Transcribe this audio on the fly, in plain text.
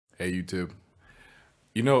Hey YouTube.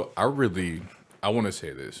 I want to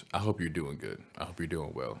say this. I hope you're doing good. I hope you're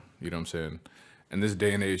doing well. You know what I'm saying? In this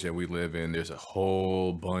day and age that we live in, there's a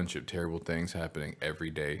whole bunch of terrible things happening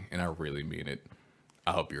every day, and I really mean it.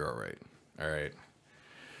 I hope you're all right. All right.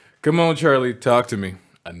 Come on, Charlie, talk to me.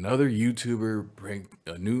 Another YouTube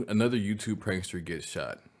prankster gets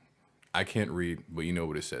shot. I can't read, but you know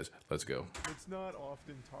what it says. Let's go. It's not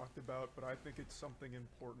often talked about, but I think it's something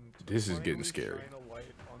important to This is getting scary. shine a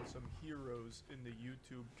light on some heroes in the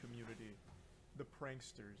YouTube community, the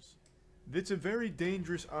pranksters. It's a very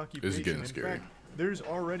dangerous occupation. This is getting in scary. fact, there's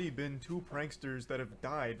already been 2 pranksters that have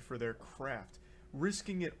died for their craft,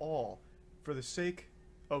 risking it all for the sake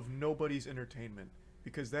of nobody's entertainment,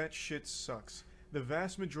 because that shit sucks. The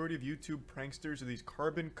vast majority of YouTube pranksters are these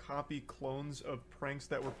carbon copy clones of pranks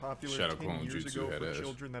that were popular Shadow 10 clones, years YouTube ago for head ass.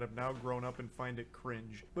 children that have now grown up and find it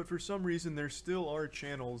cringe. But for some reason, there still are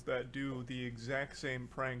channels that do the exact same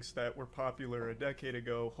pranks that were popular a decade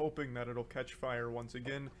ago, hoping that it'll catch fire once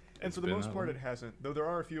again. And for the most part, it hasn't. Though there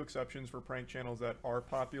are a few exceptions for prank channels that are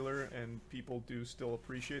popular and people do still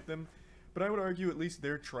appreciate them. But I would argue at least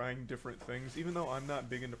they're trying different things. Even though I'm not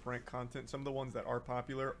big into prank content, some of the ones that are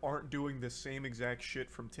popular aren't doing the same exact shit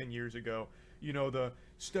from 10 years ago. You know, the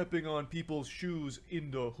stepping on people's shoes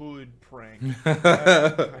in the hood prank.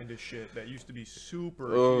 That kind of shit that used to be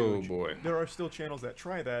super huge. Boy. There are still channels that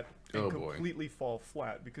try that and Boy. completely fall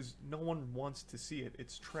flat because no one wants to see it.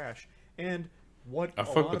 It's trash. And what I a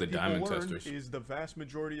fuck lot with of the people diamond learned testers. is the vast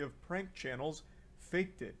majority of prank channels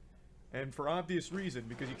faked it. And for obvious reason,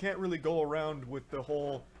 because you can't really go around with the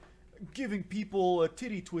whole giving people a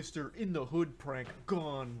titty twister in the hood prank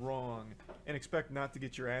gone wrong and expect not to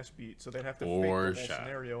get your ass beat. So they'd have to fake the whole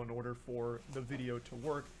scenario in order for the video to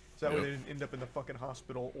work. So that way they didn't end up in the fucking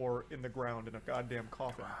hospital or in the ground in a goddamn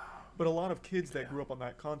coffin. But a lot of kids that grew up on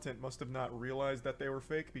that content must have not realized that they were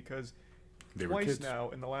fake because twice now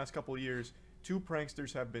in the last couple of years, 2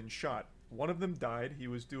 pranksters have been shot. One of them died. He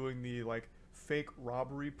was doing the fake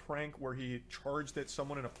robbery prank where he charged at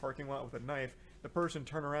someone in a parking lot with a knife. The person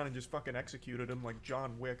turned around and just fucking executed him like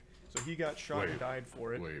John Wick. So he got shot and died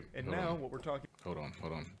for it. And now what we're talking... Hold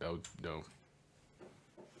on. That was dope.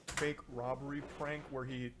 Fake robbery prank where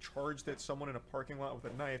he charged at someone in a parking lot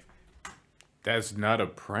with a knife. That's not a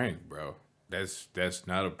prank, bro. That's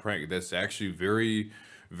not a prank. That's actually very,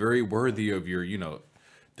 very worthy of your,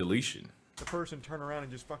 deletion. The person turned around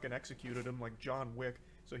and just fucking executed him like John Wick.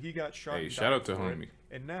 So he got shot. Hey, and shout out to for it. homie.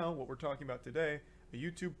 And now what we're talking about today, a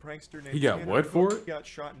YouTube prankster named He got Tanner what for Cook it? got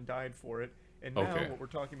shot and died for it. And now what we're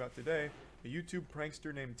talking about today, a YouTube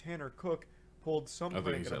prankster named Tanner Cook pulled some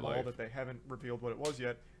prank at a mall that they haven't revealed what it was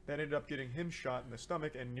yet. That ended up getting him shot in the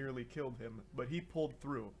stomach and nearly killed him. But he pulled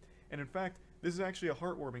through. And in fact, this is actually a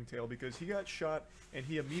heartwarming tale because he got shot and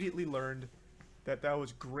he immediately learned that that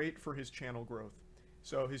was great for his channel growth.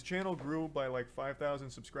 So his channel grew by like 5,000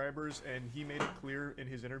 subscribers, and he made it clear in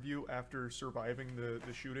his interview after surviving the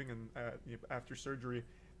shooting and after surgery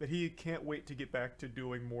that he can't wait to get back to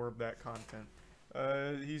doing more of that content.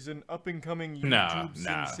 He's an up-and-coming YouTube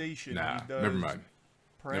sensation. He does Never mind.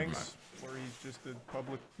 Pranks where he's just a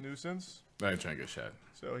public nuisance. I ain't trying to get shot.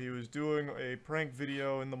 So he was doing a prank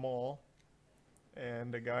video in the mall,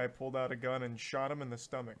 and a guy pulled out a gun and shot him in the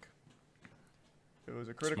stomach. It was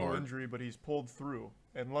a critical injury, but he's pulled through.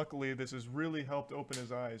 And luckily, this has really helped open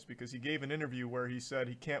his eyes, because he gave an interview where he said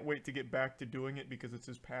he can't wait to get back to doing it because it's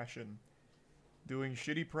his passion. Doing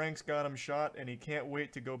shitty pranks got him shot, and he can't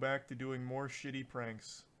wait to go back to doing more shitty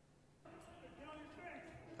pranks.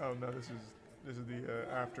 Oh no, this is the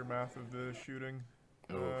aftermath of the shooting.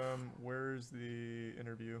 Where's the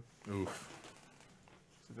interview? Oof.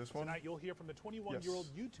 Is it this one? Tonight you'll hear from the 21-year-old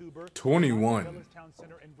YouTuber 21. Town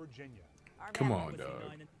Center in Virginia. Come on, dog.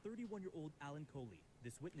 31-year-old Alan Coley.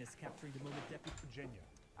 This witness capturing the moment deputy Virginia.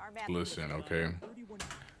 Listen, okay.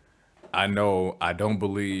 I know I don't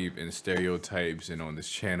believe in stereotypes, and on this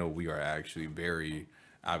channel we are actually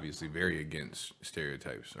obviously very against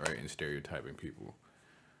stereotypes, right? And stereotyping people.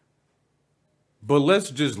 But let's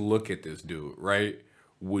just look at this dude, right?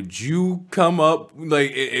 Would you come up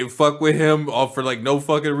and fuck with him off for no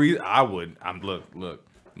fucking reason? I would.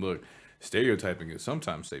 Look. Stereotyping can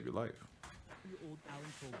sometimes save your life.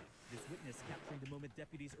 This witness capturing the moment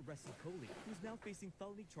deputies arrested Coley, who's now facing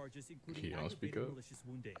felony charges including He don't speak up. malicious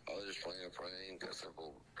wounding. I was just playing a prank, a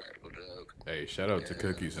simple practical joke. Hey, shout out to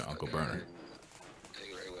Cookies and Uncle Burner.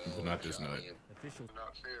 Take it very well. But not this nut. Officials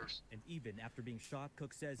Not fierce. and even after being shot,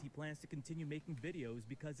 Cook says he plans to continue making videos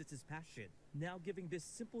because it's his passion. Now giving this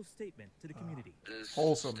simple statement to the community. Just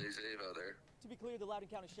Wholesome. stay safe out there. To be clear, the Loudoun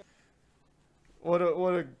County Sheriff. What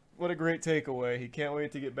a great takeaway. He can't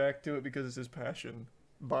wait to get back to it because it's his passion.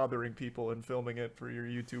 bothering people and filming it for your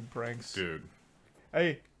YouTube pranks. Dude,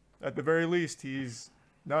 Hey, at the very least, he's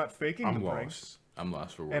not faking I'm the lost. pranks. I'm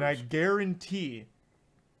lost for words. And I guarantee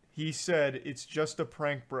he said it's just a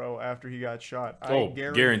prank, bro, after he got shot. Oh, I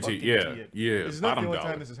guarantee. fucking Yeah, it. yeah. This is not the Bottom only dollar.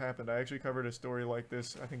 time this has happened. I actually covered a story like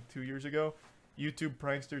this, I think 2 years ago. YouTube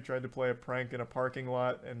prankster tried to play a prank in a parking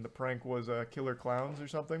lot, and the prank was killer clowns or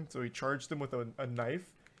something. So he charged him with a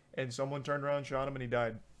knife, and someone turned around and shot him, and he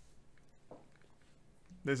died.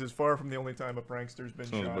 This is far from the only time a prankster's been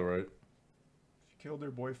Sounds shot. about right. She killed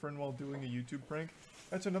her boyfriend while doing a YouTube prank.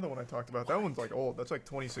 That's another one I talked about. That one's like old. That's like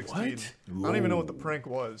 2016. What? I don't even know what the prank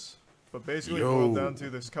was. But basically it Yo. boiled down to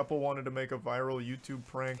this couple wanted to make a viral YouTube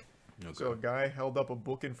prank. Okay. So a guy held up a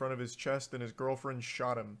book in front of his chest and his girlfriend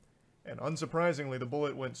shot him. And unsurprisingly, the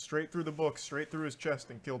bullet went straight through the book, straight through his chest,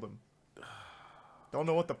 and killed him. Don't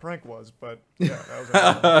know what the prank was, but yeah, that was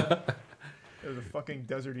a it was a fucking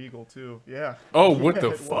Desert Eagle too. Yeah. Oh, what Yeah, the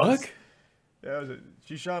it was. fuck? Yeah,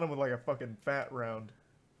 she shot him with like a fucking fat round.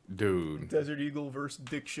 Dude. Desert Eagle versus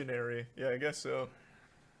Dictionary. Yeah, I guess so.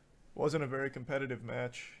 Wasn't a very competitive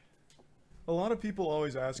match. A lot of people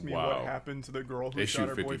always ask me what Wow. happened to the girl who They shot shoot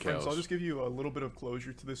her 50 boyfriend, so I'll cals. just give you a little bit of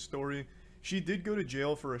closure to this story. She did go to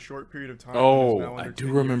jail for a short period of time. Oh, and is now I under do 10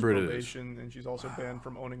 years remember this. probation, and she's also banned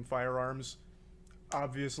from owning firearms,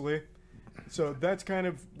 obviously. So that's kind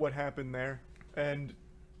of what happened there. And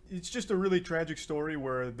it's just a really tragic story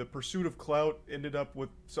where the pursuit of clout ended up with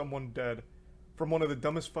someone dead from one of the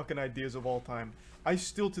dumbest fucking ideas of all time. I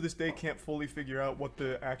still to this day can't fully figure out what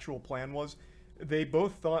the actual plan was. They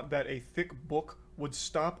both thought that a thick book would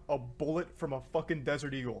stop a bullet from a fucking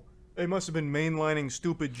Desert Eagle. They must have been mainlining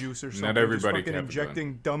stupid juice or something. Not everybody just fucking can have a gun.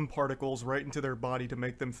 injecting dumb particles right into their body to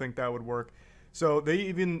make them think that would work. So they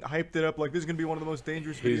even hyped it up like this is gonna be one of the most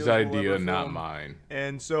dangerous videos His we'll idea, ever not film. mine.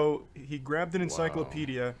 And so he grabbed an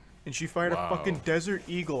encyclopedia and she fired Wow. a fucking Desert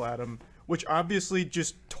Eagle at him, which obviously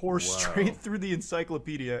just tore straight through the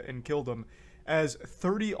encyclopedia and killed him, as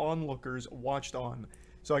 30 onlookers watched on.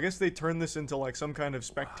 So I guess they turned this into like some kind of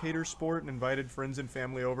spectator sport and invited friends and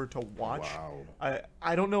family over to watch. Wow.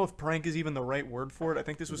 I don't know if prank is even the right word for it. I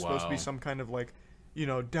think this was supposed to be Wow. some kind of like, you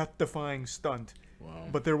know, death-defying stunt. Wow.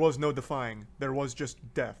 But there was no defying. There was just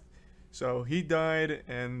death. So he died,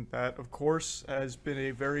 and that, of course, has been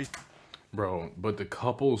a very... Bro, but the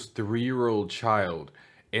couple's 3-year-old child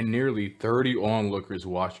and nearly 30 onlookers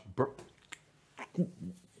watched. Bro.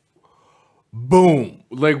 Boom!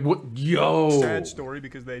 Like what? Yo! sad story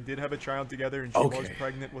because they did have a child together and she was Okay.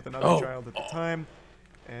 pregnant with another Oh. child at the time,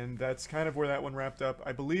 and that's kind of where that one wrapped up.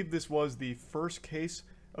 I believe this was the first case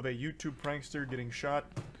of a YouTube prankster getting shot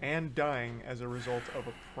and dying as a result of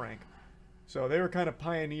a prank. So they were kind of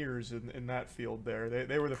pioneers in that field there.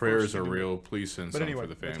 They were the Prayers first to are do it. real. Please send But some anyway, for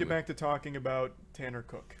the family. let's get back to talking about Tanner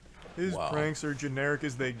Cook. His Wow. pranks are generic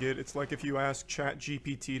as they get. It's like if you ask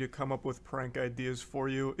ChatGPT to come up with prank ideas for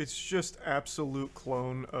you. It's just absolute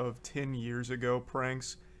clone of 10 years ago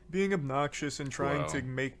pranks. Being obnoxious and trying Wow. to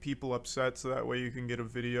make people upset so that way you can get a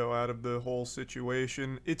video out of the whole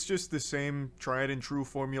situation. It's just the same tried and true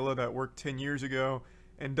formula that worked 10 years ago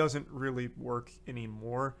and doesn't really work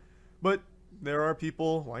anymore. But there are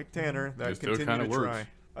people like Tanner that It still continue to kinda works. try.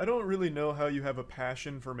 I don't really know how you have a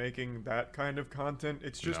passion for making that kind of content.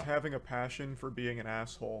 It's just No. having a passion for being an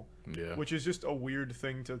asshole. Yeah. Which is just a weird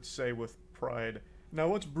thing to say with pride. Now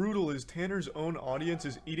what's brutal is Tanner's own audience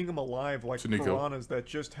is eating him alive like So, Nico. piranhas that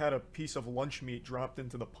just had a piece of lunch meat dropped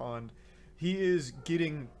into the pond. He is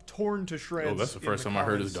getting torn to shreds. that's the in first time I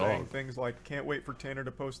heard his comments saying dog. Things like, can't wait for Tanner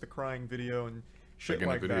to post the crying video and shit Checking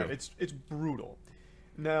the like that. video. It's brutal.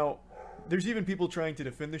 Now, there's even people trying to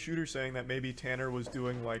defend the shooter, saying that maybe Tanner was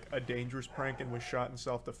doing like a dangerous prank and was shot in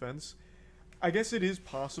self-defense. I guess it is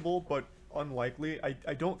possible, but unlikely.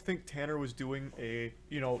 I don't think Tanner was doing a,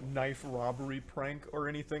 you know, knife robbery prank or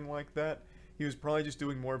anything like that. He was probably just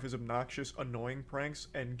doing more of his obnoxious, annoying pranks,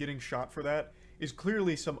 and getting shot for that is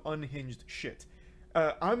clearly some unhinged shit.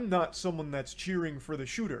 I'm not someone that's cheering for the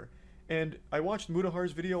shooter. And I watched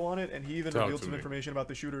Mudahar's video on it, and he even Talk revealed to some me. information about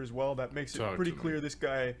the shooter as well that makes it Talk pretty to me. clear this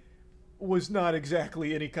guy was not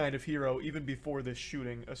exactly any kind of hero even before this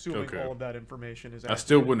shooting, assuming Okay. all of that information is I accurate.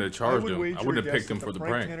 still wouldn't have charged would him. wager I wouldn't a have picked guess him that for the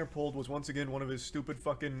prank prank. Tanner pulled was once again one of his stupid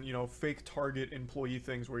fucking, you know, fake Target employee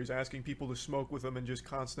things where he's asking people to smoke with him and just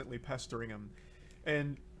constantly pestering him.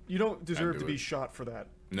 And you don't deserve do to be it. shot for that.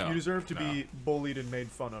 No, You deserve to no. be bullied and made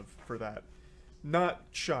fun of for that. Not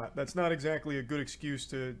shot. That's not exactly a good excuse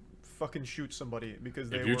to fucking shoot somebody because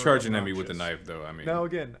they If you're were charging at me with a obnoxious. knife, though, I mean, Now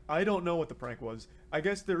again, I don't know what the prank was. I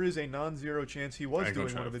guess there is a non-zero chance he was I ain't gonna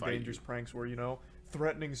doing try one of to the fight dangerous you. pranks where, you know,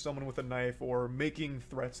 threatening someone with a knife or making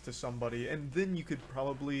threats to somebody, and then you could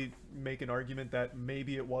probably make an argument that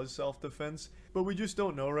maybe it was self-defense, but we just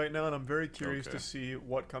don't know right now, and I'm very curious to see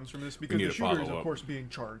what comes from this, because need the to shooter is follow of up. course being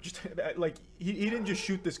charged. Like, he didn't just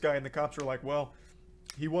shoot this guy and the cops are like, well,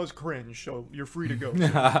 he was cringe, so you're free to go.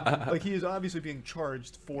 So, like, he is obviously being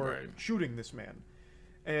charged for shooting this man,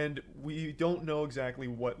 and we don't know exactly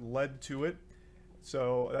what led to it,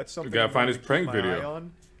 so that's something we gotta I'm find gonna his prank keep my eye video.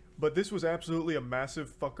 on. But this was absolutely a massive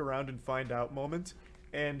fuck around and find out moment,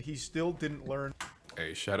 and he still didn't learn.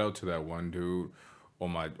 Hey, shout out to that one dude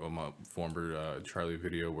on my former Charlie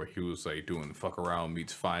video where he was like doing fuck around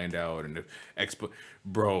meets find out and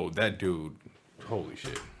bro, that dude, holy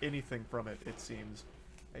shit. Anything from it, it seems.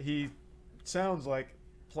 He sounds like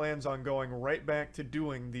plans on going right back to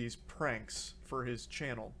doing these pranks for his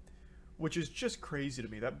channel, which is just crazy to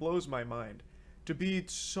me. That blows my mind. To be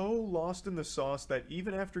so lost in the sauce that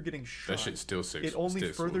even after getting shot, That shit still sticks. it only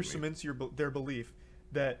sticks further with me. cements their belief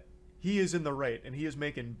that he is in the right and he is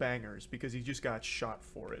making bangers because he just got shot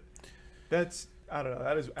for it. That's, I don't know,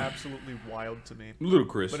 that is absolutely wild to me.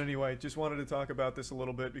 Ludicrous. But anyway, just wanted to talk about this a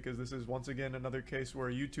little bit because this is once again another case where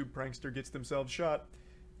a YouTube prankster gets themselves shot.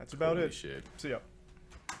 That's about Holy it. shit. See ya.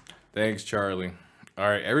 Thanks, Charlie. All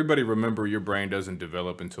right, everybody remember your brain doesn't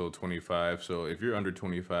develop until 25, so if you're under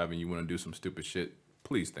 25 and you want to do some stupid shit,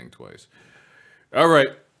 please think twice. All right,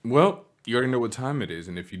 well, you already know what time it is,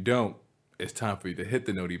 and if you don't, it's time for you to hit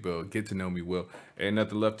the noti bell, get to know me well. Ain't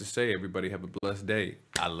nothing left to say. Everybody have a blessed day.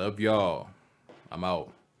 I love y'all. I'm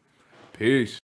out. Peace.